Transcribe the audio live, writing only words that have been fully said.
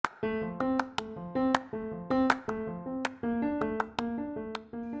Hey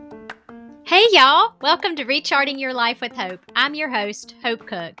y'all, welcome to Recharting Your Life with Hope. I'm your host, Hope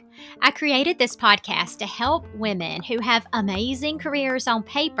Cook. I created this podcast to help women who have amazing careers on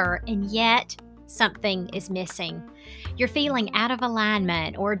paper and yet something is missing. You're feeling out of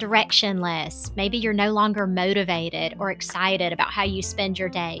alignment or directionless. Maybe you're no longer motivated or excited about how you spend your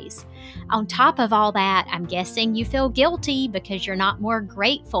days. On top of all that, I'm guessing you feel guilty because you're not more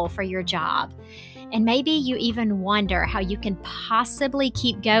grateful for your job. And maybe you even wonder how you can possibly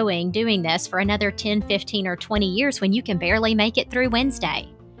keep going doing this for another 10, 15, or 20 years when you can barely make it through Wednesday.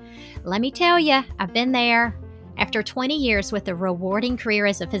 Let me tell you, I've been there. After 20 years with a rewarding career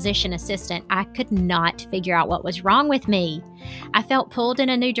as a physician assistant, I could not figure out what was wrong with me. I felt pulled in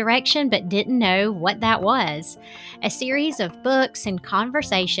a new direction but didn't know what that was. A series of books and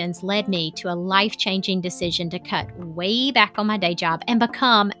conversations led me to a life-changing decision to cut way back on my day job and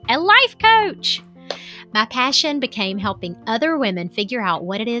become a life coach. My passion became helping other women figure out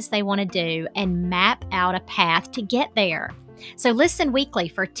what it is they want to do and map out a path to get there. So listen weekly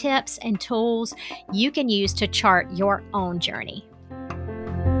for tips and tools you can use to chart your own journey.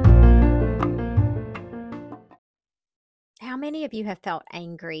 How many of you have felt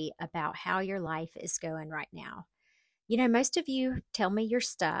angry about how your life is going right now? You know, most of you tell me you're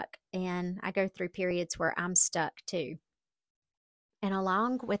stuck, and I go through periods where I'm stuck too. And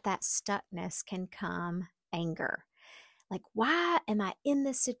along with that stuckness can come anger. Like, why am I in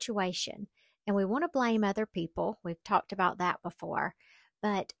this situation? And we want to blame other people. We've talked about that before.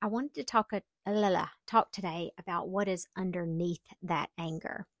 But I wanted to talk today about what is underneath that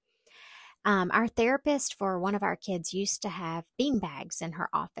anger. Our therapist for one of our kids used to have bean bags in her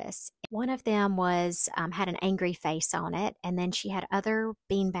office. One of them had an angry face on it, and then she had other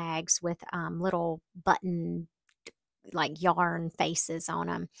bean bags with little button like yarn faces on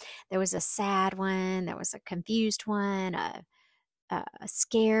them. There was a sad one, there was a confused one, a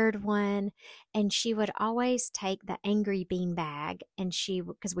scared one, and she would always take the angry bean bag, and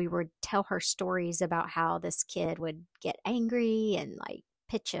because we would tell her stories about how this kid would get angry and like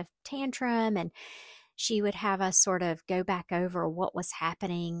pitch a tantrum, and she would have us sort of go back over what was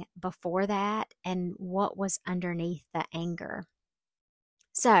happening before that and what was underneath the anger.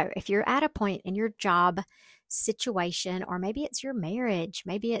 So if you're at a point in your job situation, or maybe it's your marriage,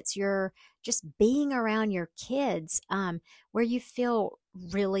 maybe it's your just being around your kids, where you feel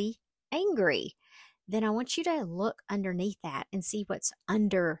really angry, then I want you to look underneath that and see what's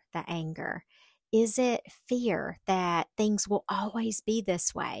under the anger. Is it fear that things will always be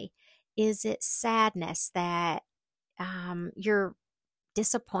this way? Is it sadness that you're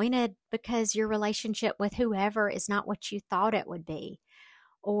disappointed because your relationship with whoever is not what you thought it would be?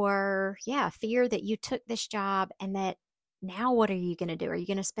 Or, fear that you took this job and that now what are you going to do? Are you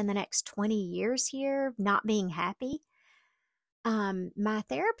going to spend the next 20 years here not being happy? My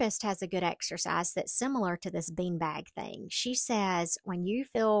therapist has a good exercise that's similar to this beanbag thing. She says, when you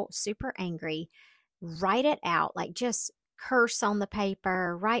feel super angry, write it out, like just curse on the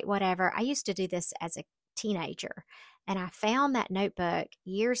paper, write whatever. I used to do this as a teenager, and I found that notebook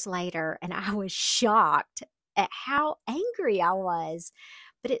years later, and I was shocked at how angry I was.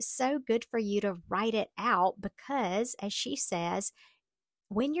 But it's so good for you to write it out because, as she says,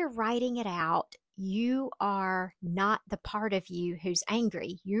 when you're writing it out, you are not the part of you who's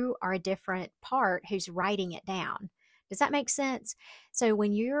angry. You are a different part who's writing it down. Does that make sense? So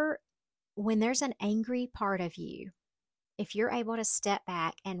when there's an angry part of you, if you're able to step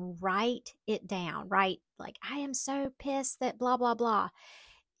back and write it down, write like, I am so pissed that blah, blah, blah.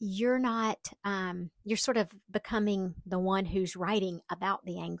 You're not, you're sort of becoming the one who's writing about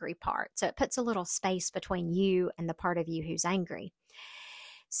the angry part. So it puts a little space between you and the part of you who's angry.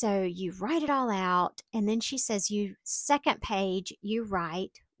 So you write it all out. And then she says, second page, you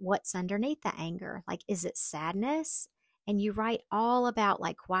write what's underneath the anger. Like, is it sadness? And you write all about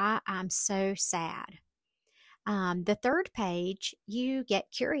like why I'm so sad. The third page, you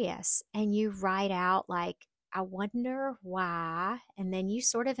get curious and you write out like, I wonder why, and then you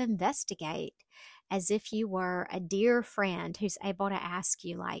sort of investigate as if you were a dear friend who's able to ask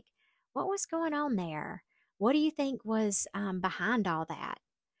you like, what was going on there? What do you think was behind all that?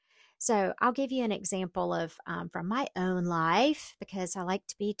 So I'll give you an example of from my own life because I like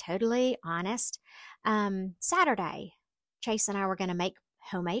to be totally honest. Saturday, Chase and I were going to make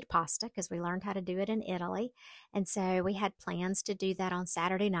homemade pasta because we learned how to do it in Italy. And so we had plans to do that on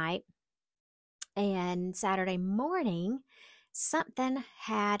Saturday night. And Saturday morning, Something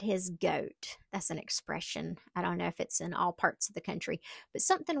had his goat. That's an expression. I don't know if it's in all parts of the country, but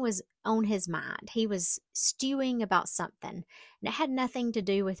something was on his mind. He was stewing about something, and it had nothing to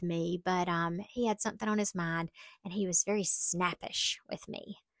do with me, but he had something on his mind, and he was very snappish with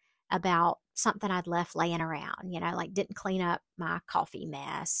me about something I'd left laying around, like didn't clean up my coffee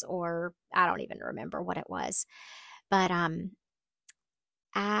mess, or I don't even remember what it was. But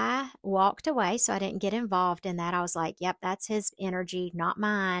I walked away, so I didn't get involved in that. I was like, yep, that's his energy, not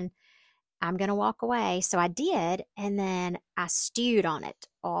mine. I'm going to walk away. So I did. And then I stewed on it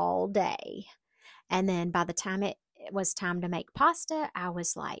all day. And then by the time it was time to make pasta, I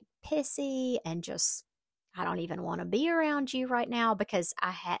was like pissy and just, I don't even want to be around you right now because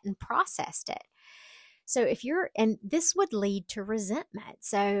I hadn't processed it. So and this would lead to resentment.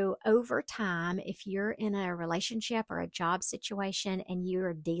 So over time, if you're in a relationship or a job situation and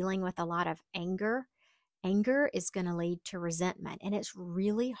you're dealing with a lot of anger, anger is going to lead to resentment. And it's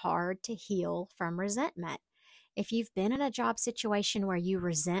really hard to heal from resentment. If you've been in a job situation where you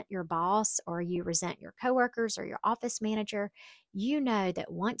resent your boss or you resent your coworkers or your office manager, you know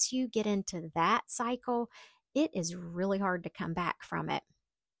that once you get into that cycle, it is really hard to come back from it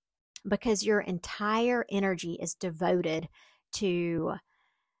because your entire energy is devoted to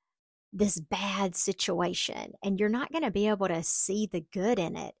this bad situation and you're not going to be able to see the good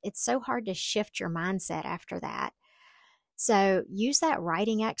in it. It's so hard to shift your mindset after that. So use that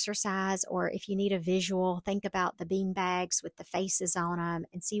writing exercise, or if you need a visual, think about the bean bags with the faces on them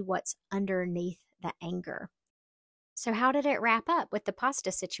and see what's underneath the anger. So how did it wrap up with the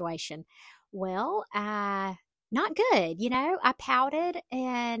pasta situation? Well, not good. I pouted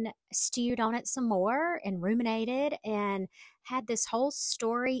and stewed on it some more and ruminated and had this whole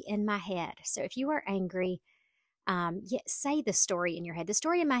story in my head. So if you are angry, say the story in your head. The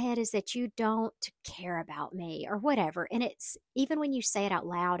story in my head is that you don't care about me or whatever. And it's even when you say it out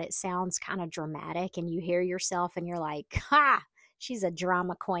loud, it sounds kind of dramatic and you hear yourself and you're like, ha, she's a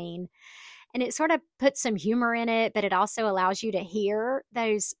drama queen. And it sort of puts some humor in it, but it also allows you to hear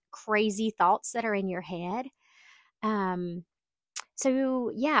those crazy thoughts that are in your head. Um,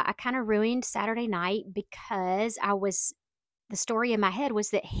 so yeah, I kind of ruined Saturday night because the story in my head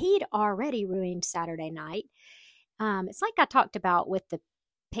was that he'd already ruined Saturday night. It's like I talked about with the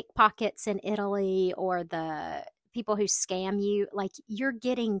pickpockets in Italy or the people who scam you. Like you're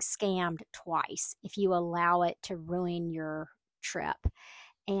getting scammed twice if you allow it to ruin your trip.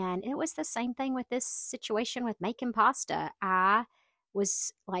 And it was the same thing with this situation with making pasta. I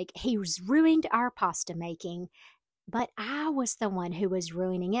was like, he was ruined our pasta making, but I was the one who was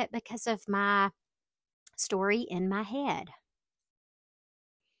ruining it because of my story in my head.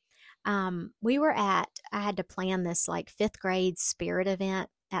 I had to plan this like fifth grade spirit event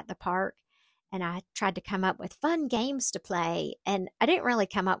at the park. And I tried to come up with fun games to play. And I didn't really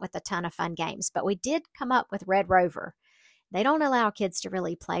come up with a ton of fun games, but we did come up with Red Rover. They don't allow kids to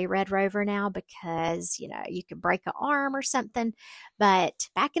really play Red Rover now because, you could break an arm or something. But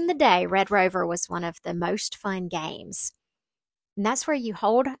back in the day, Red Rover was one of the most fun games. And that's where you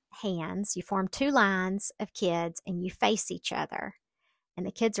hold hands, you form two lines of kids, and you face each other. And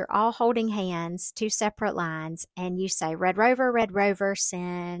the kids are all holding hands, two separate lines, and you say, Red Rover,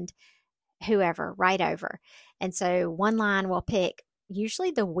 send whoever right over. And so one line will pick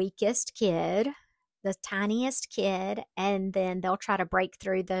usually the weakest kid, the tiniest kid, and then they'll try to break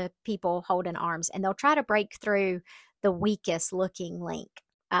through the people holding arms, and they'll try to break through the weakest looking link.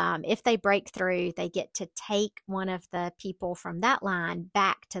 If they break through, they get to take one of the people from that line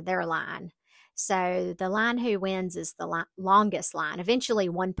back to their line. So the line who wins is the longest line. Eventually,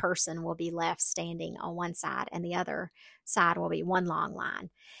 one person will be left standing on one side, and the other side will be one long line.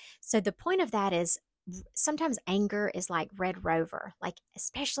 So the point of that is sometimes anger is like Red Rover. Like,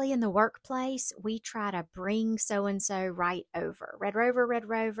 especially in the workplace, we try to bring so and so right over. Red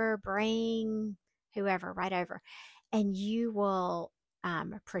Rover, bring whoever right over. And you will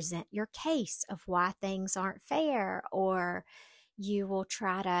present your case of why things aren't fair, or you will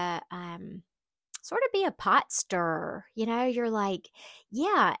try to sort of be a pot stirrer. You're like,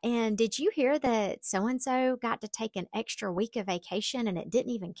 yeah, and did you hear that so and so got to take an extra week of vacation and it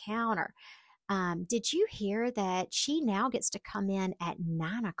didn't even count? Or did you hear that she now gets to come in at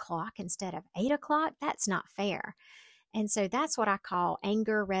 9 o'clock instead of 8 o'clock? That's not fair. And so that's what I call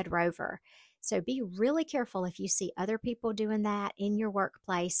anger Red Rover. So be really careful if you see other people doing that in your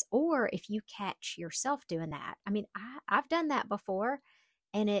workplace, or if you catch yourself doing that. I mean, I've done that before,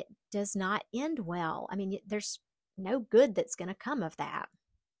 and it does not end well. I mean, there's no good that's going to come of that.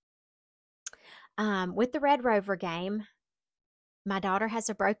 With the Red Rover game, My daughter has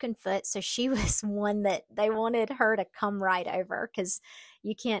a broken foot, so she was one that they wanted her to come right over because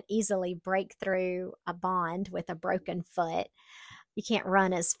you can't easily break through a bond with a broken foot. You can't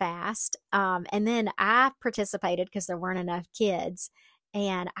run as fast. And then I participated because there weren't enough kids.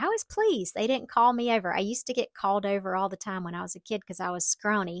 And I was pleased they didn't call me over. I used to get called over all the time when I was a kid because I was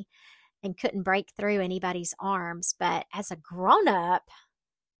scrawny and couldn't break through anybody's arms. But as a grown up,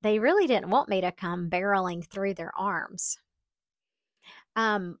 they really didn't want me to come barreling through their arms.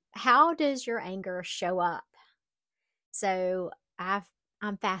 How does your anger show up? So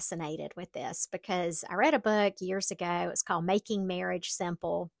I'm fascinated with this because I read a book years ago. It's called Making Marriage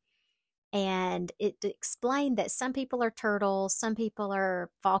Simple. And it explained that some people are turtles, some people are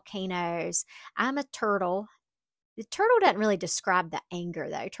volcanoes. I'm a turtle. The turtle doesn't really describe the anger,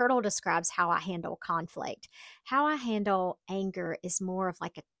 though. Turtle describes how I handle conflict. How I handle anger is more of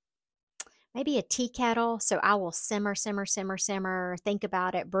like a maybe a tea kettle. So I will simmer, simmer, simmer, simmer, think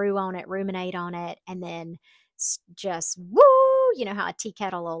about it, brew on it, ruminate on it, and then just woo. You know how a tea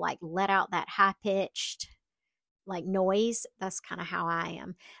kettle will like let out that high pitched like noise. That's kind of how I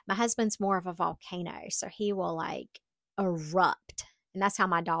am. My husband's more of a volcano, so he will like erupt. And that's how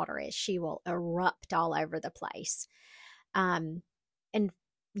my daughter is. She will erupt all over the place. And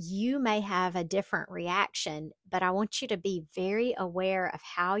you may have a different reaction, but I want you to be very aware of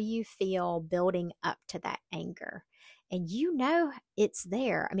how you feel building up to that anger. And you know it's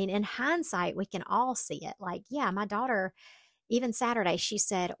there. I mean, in hindsight, we can all see it. Like, yeah, my daughter, even Saturday, she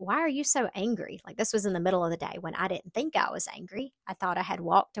said, "Why are you so angry?" Like, this was in the middle of the day when I didn't think I was angry. I thought I had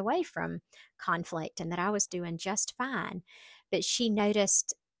walked away from conflict and that I was doing just fine. But she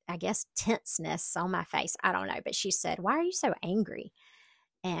noticed, I guess, tenseness on my face. I don't know. But she said, "Why are you so angry?"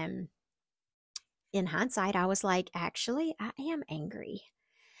 And in hindsight, I was like, actually, I am angry.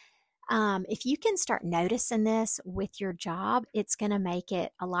 If you can start noticing this with your job, it's going to make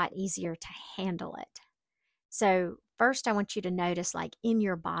it a lot easier to handle it. So, first, I want you to notice, like in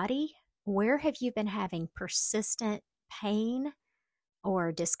your body, where have you been having persistent pain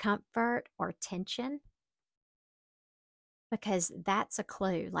or discomfort or tension? Because that's a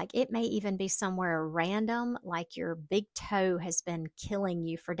clue. Like it may even be somewhere random, like your big toe has been killing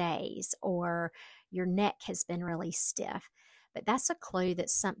you for days, or your neck has been really stiff. But that's a clue that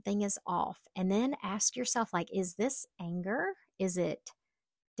something is off. And then ask yourself, like, is this anger? Is it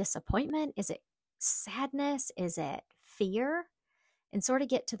disappointment? Is it sadness? Is it fear? And sort of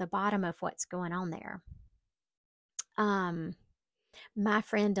get to the bottom of what's going on there. Um, my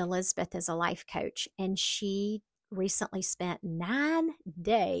friend Elizabeth is a life coach, and she recently spent 9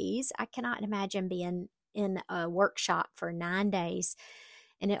 days. I cannot imagine being in a workshop for 9 days.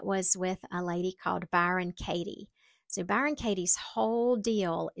 And it was with a lady called Byron Katie. So, Byron Katie's whole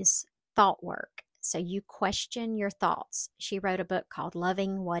deal is thought work. So, you question your thoughts. She wrote a book called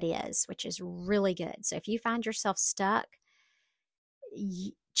Loving What Is, which is really good. So, if you find yourself stuck,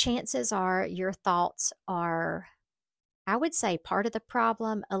 chances are your thoughts are, I would say, part of the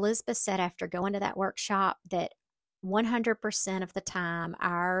problem. Elizabeth said after going to that workshop that 100% of the time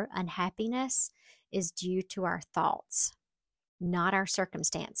our unhappiness is due to our thoughts, not our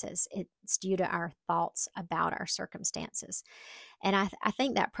circumstances. It's due to our thoughts about our circumstances. And I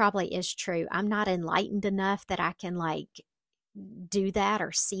think that probably is true. I'm not enlightened enough that I can like do that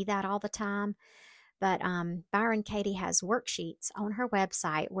or see that all the time. But Byron Katie has worksheets on her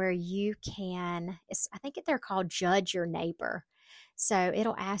website where you can, I think they're called Judge Your Neighbor. So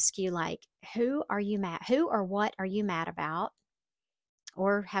it'll ask you, like, who are you mad? Who or what are you mad about?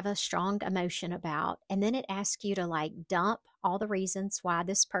 Or have a strong emotion about? And then it asks you to like dump all the reasons why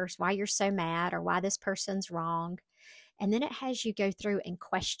you're so mad or why this person's wrong. And then it has you go through and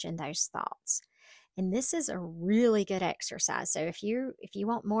question those thoughts. And this is a really good exercise. So if you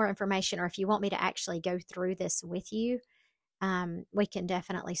want more information, or if you want me to actually go through this with you, we can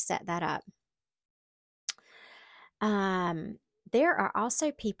definitely set that up. There are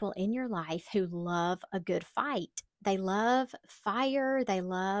also people in your life who love a good fight. They love fire. They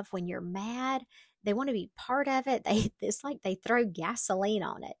love when you're mad. They want to be part of it. It's like they throw gasoline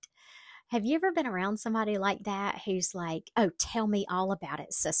on it. Have you ever been around somebody like that who's like, "Oh, tell me all about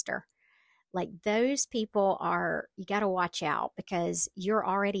it, sister"? Like those people you got to watch out because you're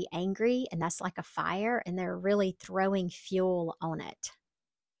already angry and that's like a fire and they're really throwing fuel on it.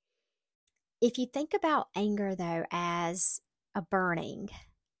 If you think about anger though as a burning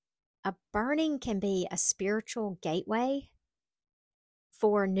can be a spiritual gateway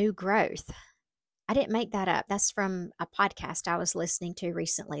for new growth. I didn't make that up. That's from a podcast I was listening to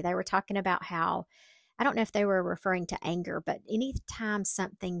recently. They were talking about how, I don't know if they were referring to anger, but anytime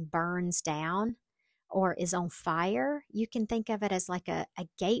something burns down or is on fire, you can think of it as like a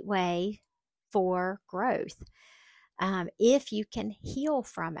gateway for growth. If you can heal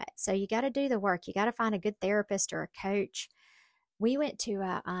from it. So you got to do the work. You got to find a good therapist or a coach. We went to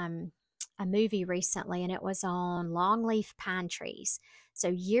a movie recently, and it was on longleaf pine trees. So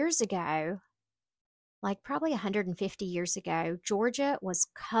years ago, like probably 150 years ago, Georgia was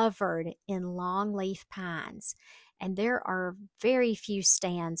covered in longleaf pines. And there are very few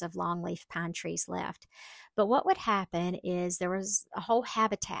stands of longleaf pine trees left. But what would happen is there was a whole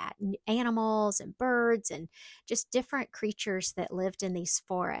habitat, animals and birds and just different creatures that lived in these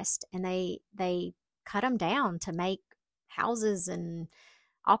forests. And they cut them down to make houses and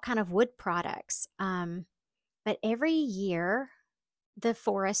all kind of wood products. But every year, the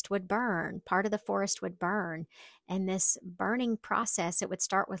forest would burn. Part of the forest would burn. And this burning process, it would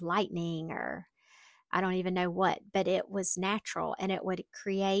start with lightning or I don't even know what, but it was natural and it would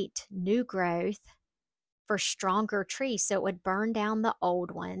create new growth for stronger trees. So it would burn down the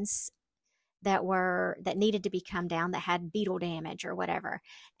old ones that needed to be come down, that had beetle damage or whatever.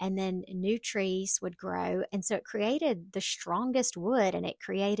 And then new trees would grow. And so it created the strongest wood, and it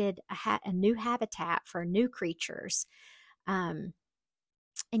created a new habitat for new creatures. And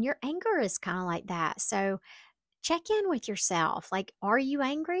your anger is kind of like that. So check in with yourself. Like, are you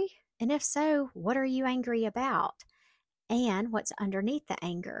angry? And if so, what are you angry about? And what's underneath the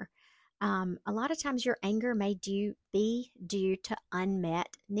anger? A lot of times your anger may be due to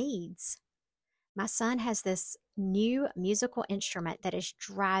unmet needs. My son has this new musical instrument that is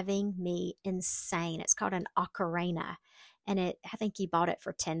driving me insane. It's called an ocarina, and I think he bought it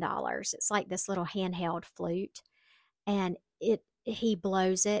for $10. It's like this little handheld flute, and he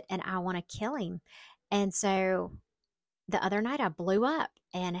blows it, and I want to kill him. And so the other night I blew up,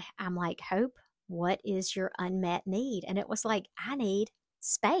 and I'm like, Hope, what is your unmet need? And it was like, I need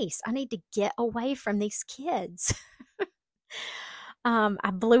space. I need to get away from these kids. I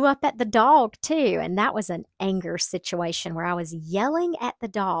blew up at the dog too, and that was an anger situation where I was yelling at the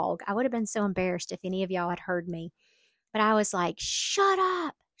dog. I would have been so embarrassed if any of y'all had heard me, but I was like, shut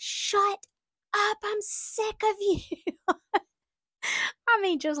up, I'm sick of you. I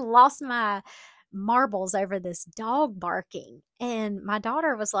mean, just lost my marbles over this dog barking. And my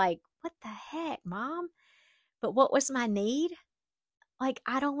daughter was like, what the heck, Mom? But what was my need? Like,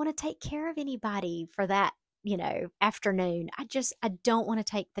 I don't want to take care of anybody for that, afternoon. I don't want to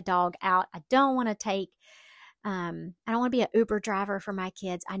take the dog out. I don't want to be an Uber driver for my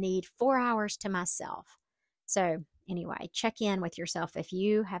kids. I need 4 hours to myself. So anyway, check in with yourself. If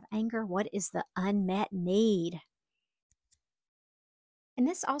you have anger, what is the unmet need? And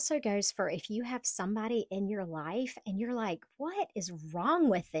this also goes for if you have somebody in your life and you're like, what is wrong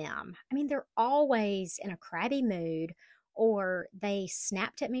with them? I mean, they're always in a crabby mood, or they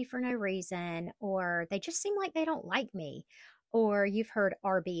snapped at me for no reason, or they just seem like they don't like me. Or you've heard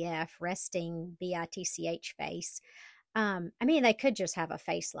RBF, resting BITCH face. I mean, they could just have a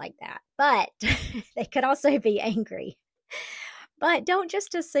face like that, but they could also be angry. But don't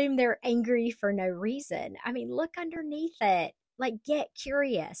just assume they're angry for no reason. I mean, look underneath it. Like, get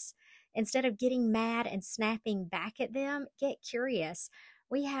curious. Instead of getting mad and snapping back at them, get curious.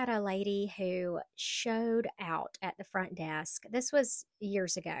 We had a lady who showed out at the front desk. This was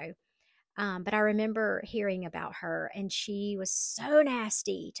years ago, but I remember hearing about her, and she was so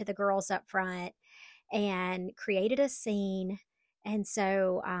nasty to the girls up front and created a scene. And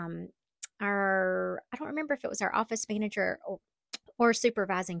so I don't remember if it was our office manager or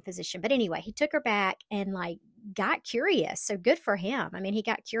supervising physician, but anyway, he took her back and like got curious. So good for him. I mean, he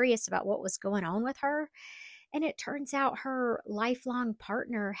got curious about what was going on with her. And it turns out her lifelong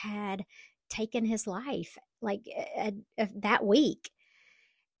partner had taken his life like that week.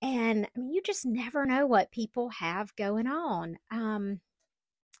 And I mean, you just never know what people have going on. I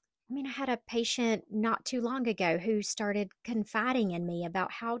mean, I had a patient not too long ago who started confiding in me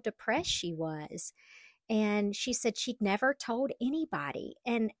about how depressed she was. And she said she'd never told anybody.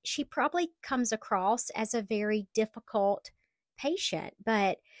 And she probably comes across as a very difficult patient.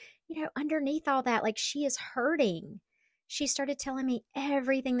 But, underneath all that, like, she is hurting. She started telling me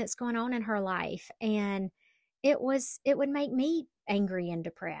everything that's going on in her life. And it would make me angry and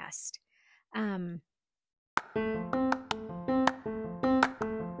depressed.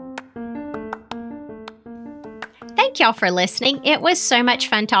 Thank y'all for listening. It was so much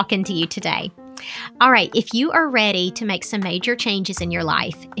fun talking to you today. All right, if you are ready to make some major changes in your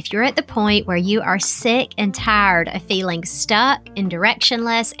life, if you're at the point where you are sick and tired of feeling stuck and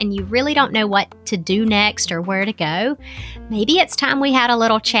directionless and you really don't know what to do next or where to go, maybe it's time we had a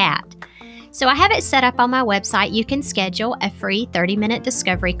little chat. So I have it set up on my website. You can schedule a free 30-minute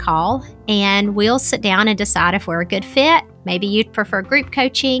discovery call, and we'll sit down and decide if we're a good fit. Maybe you'd prefer group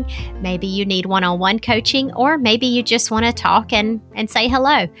coaching, maybe you need one-on-one coaching, or maybe you just want to talk and say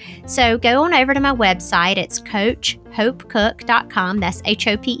hello. So go on over to my website. It's coachhopecook.com. That's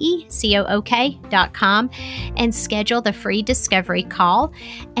HOPECOOK.com, and schedule the free discovery call.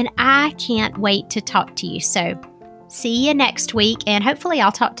 And I can't wait to talk to you. So see you next week, and hopefully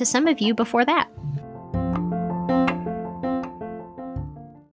I'll talk to some of you before that.